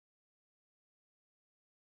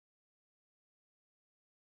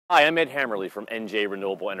Hi, I'm Ed Hammerly from NJ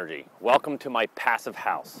Renewable Energy. Welcome to my passive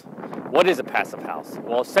house. What is a passive house?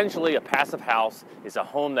 Well, essentially a passive house is a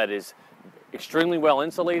home that is extremely well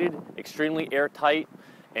insulated, extremely airtight,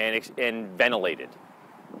 and ventilated.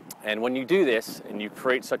 And when you do this and you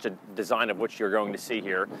create such a design of which you're going to see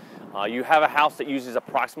here, you have a house that uses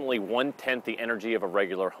approximately 1/10 the energy of a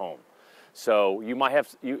regular home. So you might have,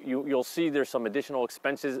 you'll see there's some additional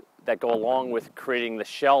expenses that go along with creating the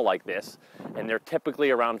shell like this, and they're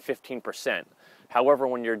typically around 15%. However,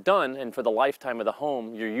 when you're done and for the lifetime of the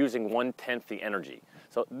home, you're using 1/10 the energy.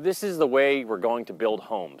 So this is the way we're going to build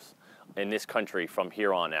homes in this country from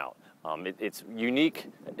here on out. It's unique.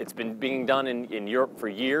 It's been being done in Europe for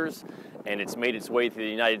years, and it's made its way to the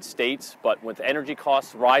United States. But with energy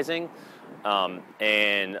costs rising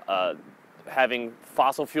and having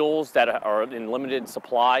fossil fuels that are in limited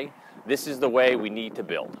supply, this is the way we need to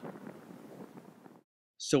build.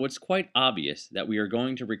 So it's quite obvious that we are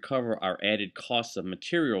going to recover our added costs of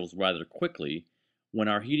materials rather quickly when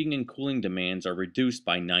our heating and cooling demands are reduced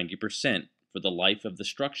by 90% for the life of the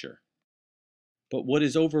structure. But what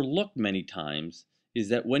is overlooked many times is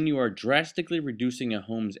that when you are drastically reducing a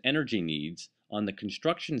home's energy needs on the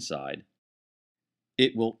construction side,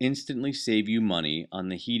 it will instantly save you money on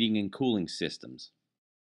the heating and cooling systems.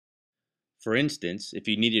 For instance, if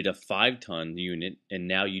you needed a 5-ton unit and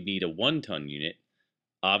now you need a 1-ton unit,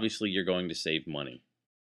 obviously you're going to save money.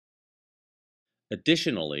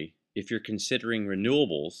 Additionally, if you're considering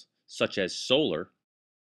renewables, such as solar,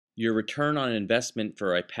 your return on investment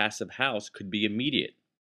for a passive house could be immediate.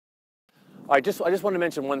 I just want to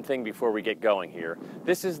mention one thing before we get going here.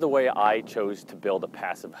 This is the way I chose to build a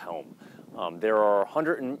passive home. There are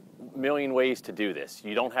 100 million ways to do this.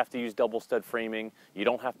 You don't have to use double stud framing. You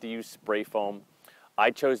don't have to use spray foam.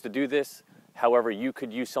 I chose to do this. However, you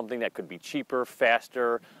could use something that could be cheaper,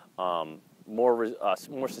 faster,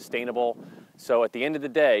 more sustainable. So at the end of the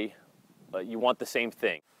day, you want the same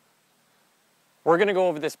thing. We're going to go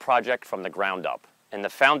over this project from the ground up, and the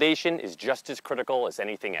foundation is just as critical as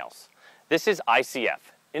anything else. This is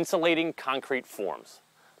ICF, insulating concrete forms.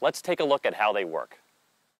 Let's take a look at how they work.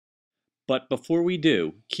 But before we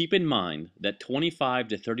do, keep in mind that 25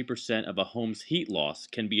 to 30% of a home's heat loss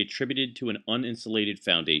can be attributed to an uninsulated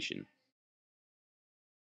foundation.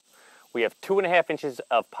 We have 2.5 inches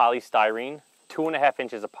of polystyrene, 2.5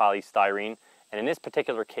 inches of polystyrene, and in this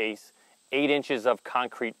particular case, 8 inches of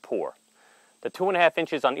concrete pour. The 2.5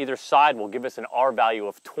 inches on either side will give us an R value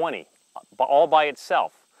of 20, all by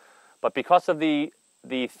itself. But because of the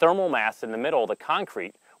thermal mass in the middle of the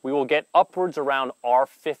concrete, we will get upwards around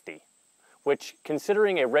R50, which,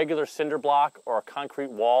 considering a regular cinder block or a concrete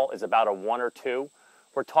wall is about a 1 or 2,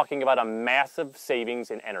 we're talking about a massive savings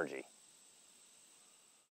in energy.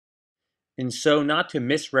 And so, not to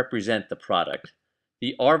misrepresent the product,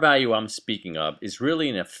 the R value I'm speaking of is really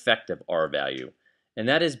an effective R value, and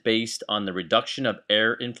that is based on the reduction of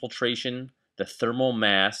air infiltration, the thermal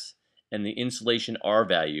mass, and the insulation R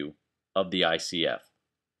value of the ICF.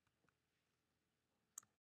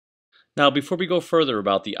 Now, before we go further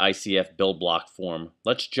about the ICF build block form,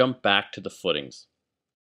 let's jump back to the footings.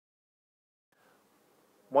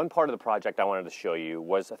 One part of the project I wanted to show you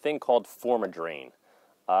was a thing called form-a-drain.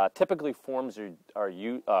 Typically, forms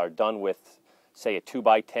are done with, say, a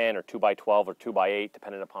 2x10 or 2x12 or 2x8,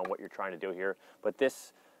 depending upon what you're trying to do here. But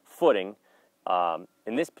this footing,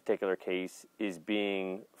 in this particular case, is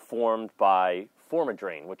being formed by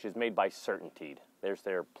form-a-drain, which is made by Certainteed. There's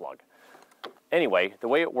their plug. Anyway, the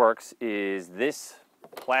way it works is this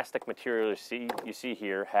plastic material you see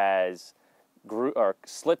here has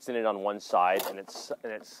slits in it on one side, and it's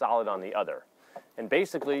solid on the other. And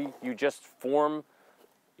basically, you just form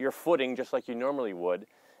your footing just like you normally would,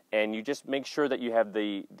 and you just make sure that you have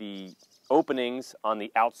the openings on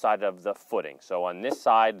the outside of the footing. So on this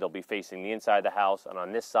side, they'll be facing the inside of the house, and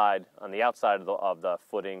on this side, on the outside of the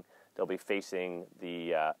footing, they'll be facing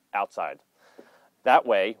the outside. That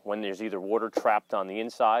way, when there's either water trapped on the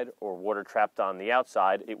inside or water trapped on the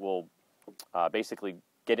outside, it will basically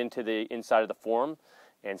get into the inside of the form,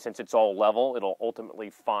 and since it's all level, it'll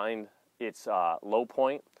ultimately find its low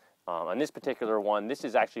point. On this particular one, this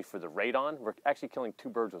is actually for the radon. We're actually killing 2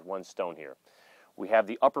 birds with 1 stone here. We have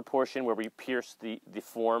the upper portion where we pierce the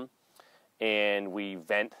form and we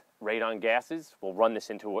vent radon gases. We'll run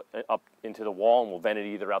this up into the wall, and we'll vent it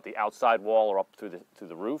either out the outside wall or up through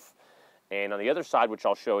the roof. And on the other side, which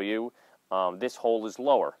I'll show you, this hole is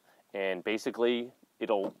lower, and basically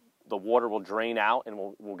the water will drain out, and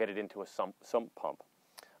we'll get it into a sump pump.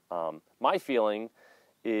 My feeling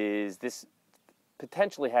is this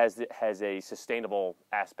potentially has a sustainable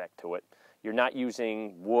aspect to it. You're not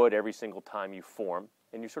using wood every single time you form,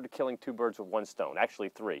 and you're sort of killing two birds with one stone, actually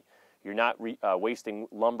three. You're not wasting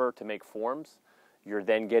lumber to make forms. You're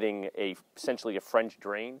then getting essentially a French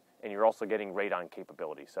drain, and you're also getting radon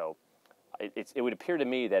capability. So it would appear to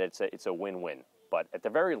me that it's a win-win. But at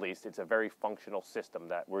the very least, it's a very functional system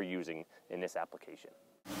that we're using in this application.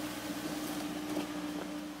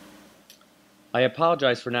 I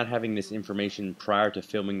apologize for not having this information prior to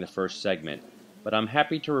filming the first segment, but I'm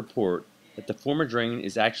happy to report that the former drain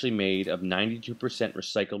is actually made of 92%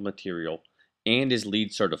 recycled material and is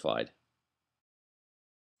LEED certified.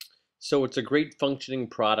 So it's a great functioning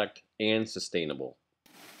product and sustainable.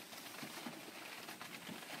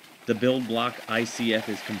 The build block ICF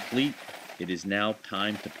is complete. It is now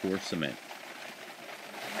time to pour cement.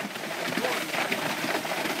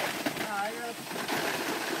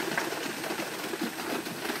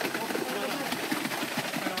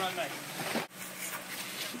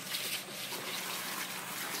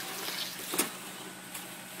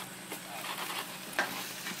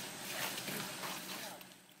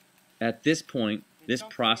 At this point, this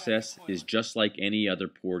process is just like any other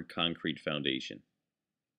poured concrete foundation.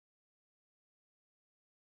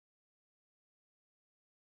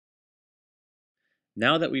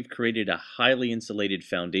 Now that we've created a highly insulated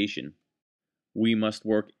foundation, we must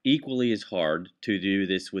work equally as hard to do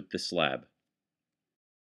this with the slab.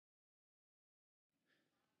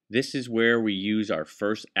 This is where we use our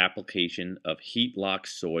first application of Heat Lock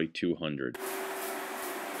Soy 200,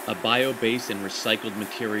 a bio-based and recycled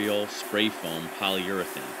material spray foam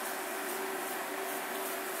polyurethane.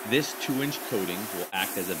 This 2-inch coating will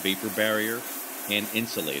act as a vapor barrier and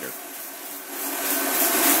insulator.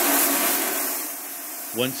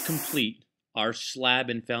 Once complete, our slab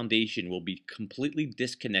and foundation will be completely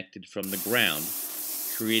disconnected from the ground,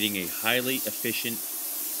 creating a highly efficient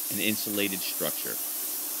and insulated structure.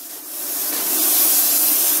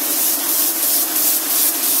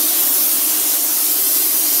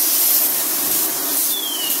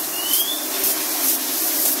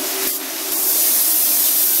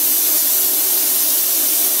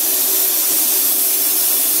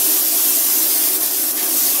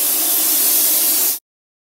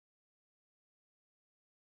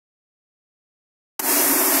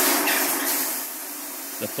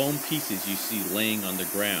 The foam pieces you see laying on the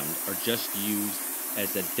ground are just used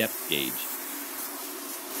as a depth gauge.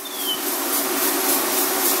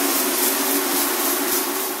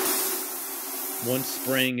 Once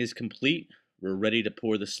spraying is complete, we're ready to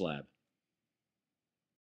pour the slab.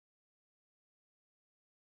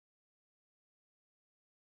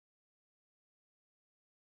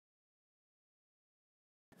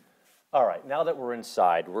 All right, now that we're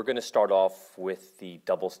inside, we're going to start off with the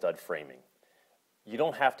double stud framing. You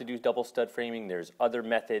don't have to do double stud framing. There's other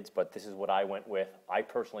methods, but this is what I went with. I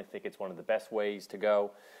personally think it's one of the best ways to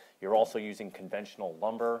go. You're also using conventional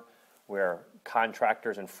lumber, where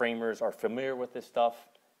contractors and framers are familiar with this stuff,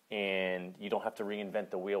 and you don't have to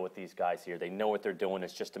reinvent the wheel with these guys here. They know what they're doing.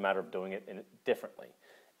 It's just a matter of doing it differently.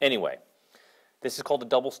 Anyway, this is called the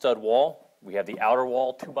double stud wall. We have the outer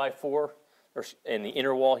wall 2x4, and the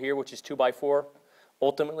inner wall here, which is 2x4.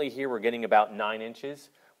 Ultimately here, we're getting about 9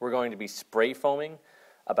 inches. We're going to be spray foaming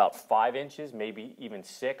about 5 inches, maybe even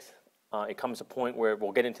 6. It comes a point where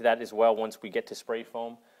we'll get into that as well once we get to spray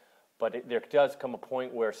foam. But there does come a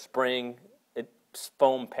point where spraying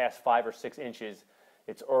foam past 5 or 6 inches,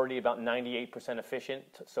 it's already about 98% efficient.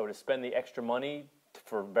 So to spend the extra money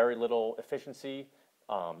for very little efficiency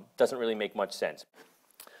doesn't really make much sense.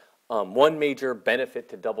 One major benefit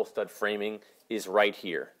to double stud framing is right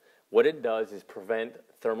here. What it does is prevent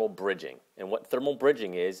thermal bridging. And what thermal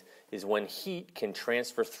bridging is when heat can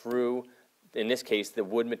transfer through, in this case, the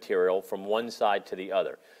wood material from one side to the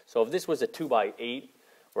other. So if this was a 2x8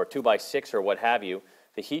 or a 2x6 or what have you,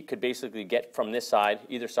 the heat could basically get from this side,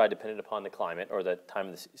 either side depending upon the climate or the time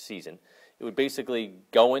of the season. It would basically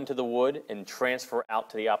go into the wood and transfer out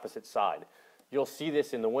to the opposite side. You'll see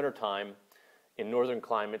this in the wintertime in northern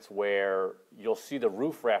climates where you'll see the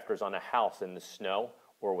roof rafters on a house in the snow,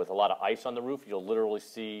 or with a lot of ice on the roof. You'll literally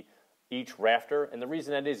see each rafter. And the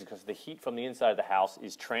reason that is because the heat from the inside of the house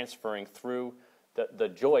is transferring through the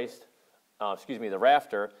joist, the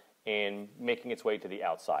rafter, and making its way to the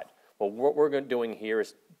outside. Well, what we're doing here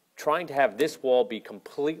is trying to have this wall be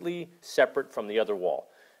completely separate from the other wall.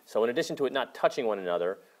 So in addition to it not touching one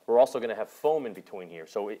another, we're also going to have foam in between here.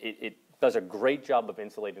 So it does a great job of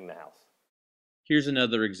insulating the house. Here's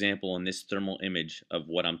another example in this thermal image of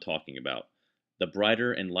what I'm talking about. The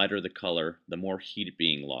brighter and lighter the color, the more heat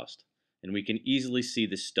being lost. And we can easily see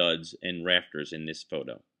the studs and rafters in this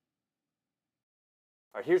photo.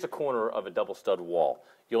 All right, here's a corner of a double stud wall.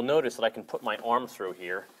 You'll notice that I can put my arm through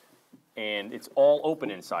here, and it's all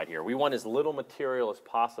open inside here. We want as little material as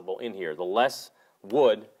possible in here. The less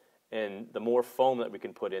wood and the more foam that we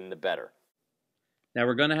can put in, the better. Now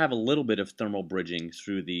we're going to have a little bit of thermal bridging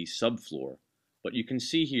through the subfloor, but you can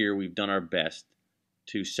see here we've done our best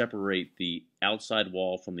to separate the outside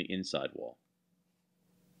wall from the inside wall.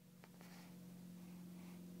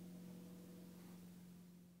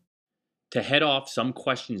 To head off some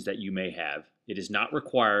questions that you may have, it is not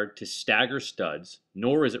required to stagger studs,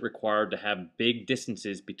 nor is it required to have big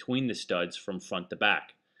distances between the studs from front to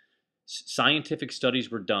back. Scientific studies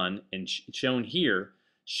were done and shown here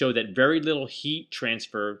show that very little heat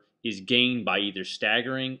transfer is gained by either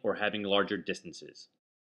staggering or having larger distances.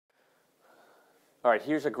 All right,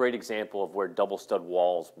 here's a great example of where double stud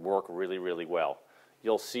walls work really, really well.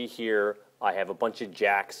 You'll see here I have a bunch of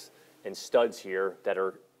jacks and studs here that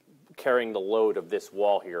are carrying the load of this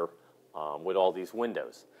wall here with all these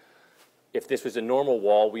windows. If this was a normal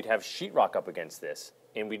wall, we'd have sheetrock up against this,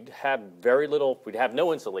 and we'd have we'd have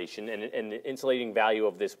no insulation, and the insulating value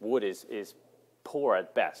of this wood is poor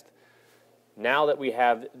at best. Now that we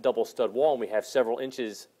have double stud wall and we have several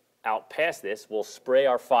inches out past this, we'll spray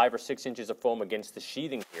our 5 or 6 inches of foam against the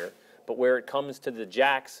sheathing here, but where it comes to the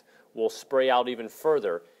jacks, we'll spray out even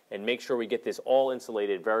further and make sure we get this all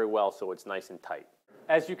insulated very well so it's nice and tight.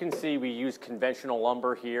 As you can see, we use conventional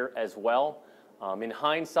lumber here as well. In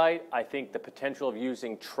hindsight, I think the potential of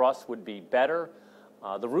using truss would be better.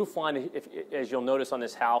 The roof line, as you'll notice on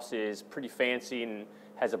this house, is pretty fancy and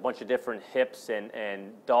has a bunch of different hips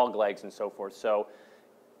and dog legs and so forth. So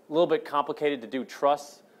a little bit complicated to do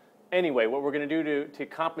truss. Anyway, what we're going to do to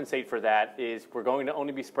compensate for that is we're going to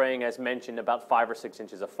only be spraying, as mentioned, about 5 or 6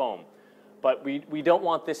 inches of foam. But we don't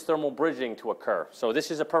want this thermal bridging to occur. So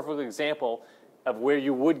this is a perfect example of where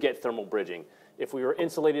you would get thermal bridging. If we were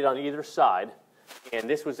insulated on either side and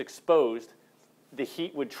this was exposed, the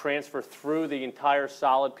heat would transfer through the entire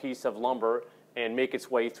solid piece of lumber and make its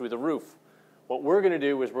way through the roof. What we're going to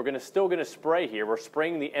do is we're still going to spray here. We're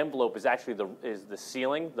spraying the envelope is actually the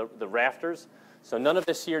ceiling, the rafters. So none of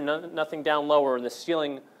this here, nothing down lower, and the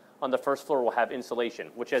ceiling on the first floor will have insulation,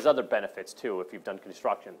 which has other benefits too if you've done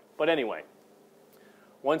construction. But anyway,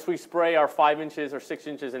 once we spray our 5 inches or 6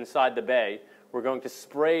 inches inside the bay, we're going to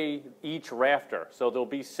spray each rafter. So there'll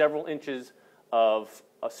be several inches of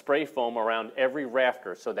spray foam around every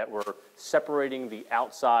rafter so that we're separating the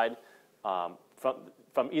outside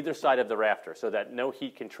from either side of the rafter so that no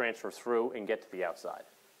heat can transfer through and get to the outside.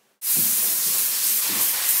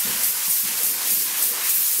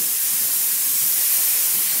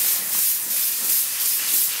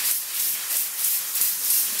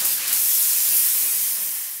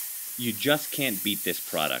 You just can't beat this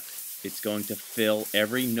product. It's going to fill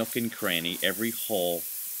every nook and cranny, every hole,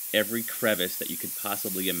 every crevice that you could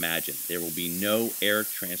possibly imagine. There will be no air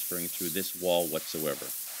transferring through this wall whatsoever.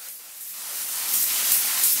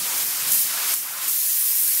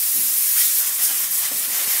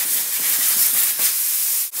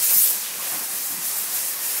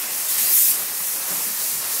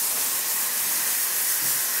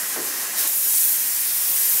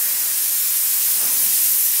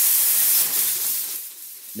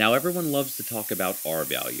 Now everyone loves to talk about R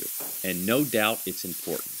value, and no doubt it's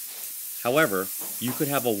important. However, you could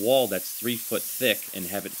have a wall that's 3 foot thick and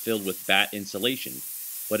have it filled with batt insulation,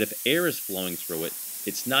 but if air is flowing through it,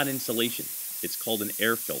 it's not insulation. It's called an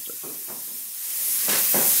air filter.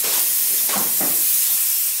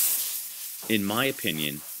 In my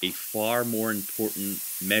opinion, a far more important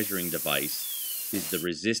measuring device is the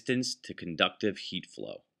resistance to conductive heat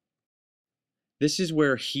flow. This is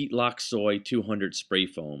where Heat-Lock Soy 200 spray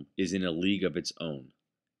foam is in a league of its own.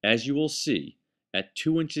 As you will see, at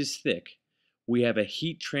 2 inches thick, we have a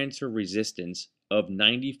heat transfer resistance of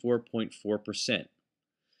 94.4%.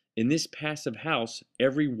 In this passive house,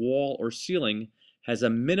 every wall or ceiling has a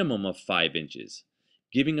minimum of 5 inches,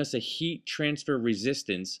 giving us a heat transfer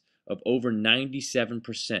resistance of over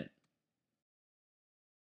 97%.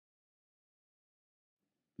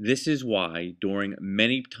 This is why, during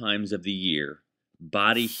many times of the year,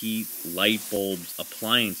 body heat, light bulbs,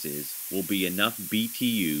 appliances will be enough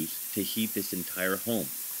BTUs to heat this entire home.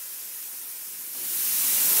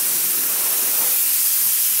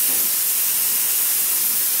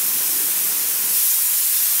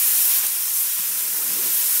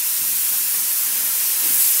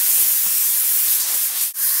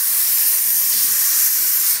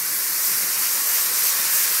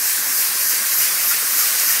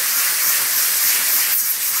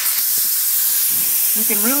 You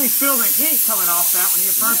can really feel the heat coming off that when you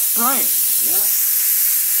first spray it. Yeah.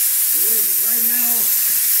 It is right now.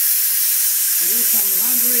 It is on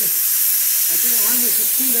 100, I think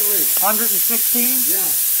 116 degrees. 116? Yeah.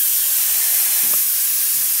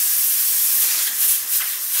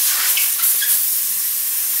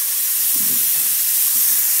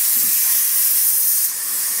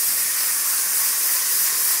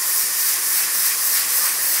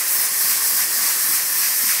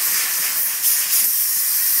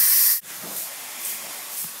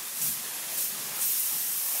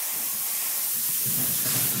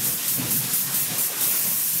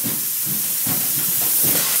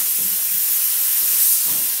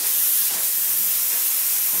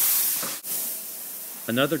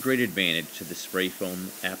 Another great advantage to the spray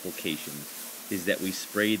foam application is that we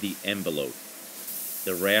spray the envelope,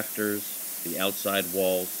 the rafters, the outside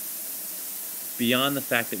walls. Beyond the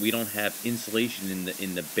fact that we don't have insulation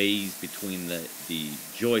in the bays between the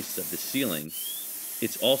joists of the ceiling,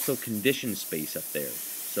 it's also conditioned space up there.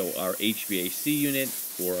 So our HVAC unit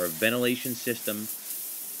or our ventilation system,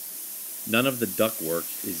 none of the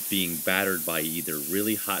ductwork is being battered by either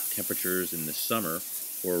really hot temperatures in the summer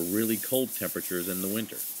or really cold temperatures in the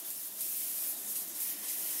winter.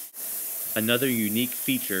 Another unique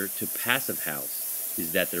feature to Passivhaus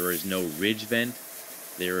is that there is no ridge vent,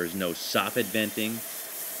 there is no soffit venting.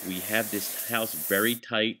 We have this house very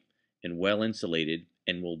tight and well insulated,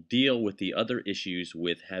 and we'll deal with the other issues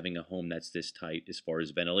with having a home that's this tight as far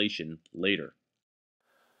as ventilation later.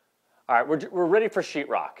 All right, we're ready for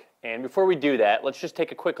sheetrock. And before we do that, let's just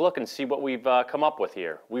take a quick look and see what we've come up with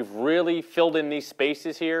here. We've really filled in these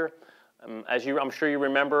spaces here. I'm sure you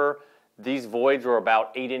remember, these voids were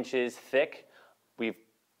about 8 inches thick. We've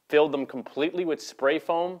filled them completely with spray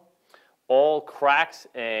foam. All cracks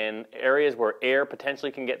and areas where air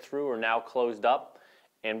potentially can get through are now closed up.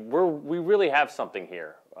 And we really have something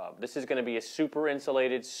here. This is going to be a super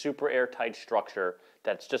insulated, super airtight structure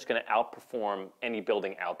that's just going to outperform any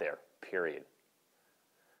building out there, period.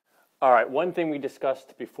 All right, one thing we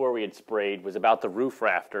discussed before we had sprayed was about the roof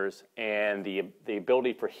rafters and the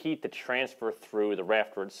ability for heat to transfer through the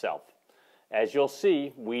rafter itself. As you'll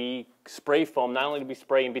see, we spray foam, not only do we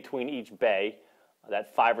spray in between each bay,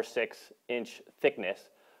 that 5 or 6 inch thickness,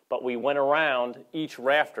 but we went around each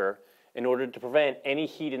rafter in order to prevent any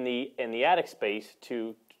heat in the attic space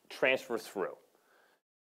to transfer through.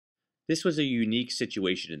 This was a unique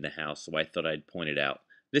situation in the house, so I thought I'd point it out.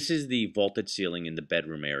 This is the vaulted ceiling in the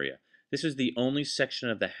bedroom area. This is the only section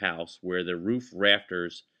of the house where the roof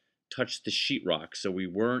rafters touched the sheetrock, so we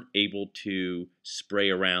weren't able to spray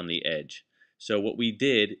around the edge. So what we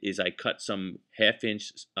did is I cut some 1/2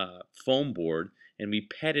 inch foam board and we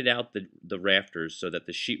padded out the rafters so that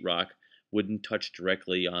the sheetrock wouldn't touch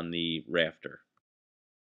directly on the rafter.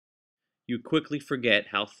 You quickly forget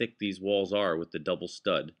how thick these walls are with the double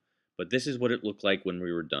stud, but this is what it looked like when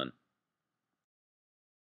we were done.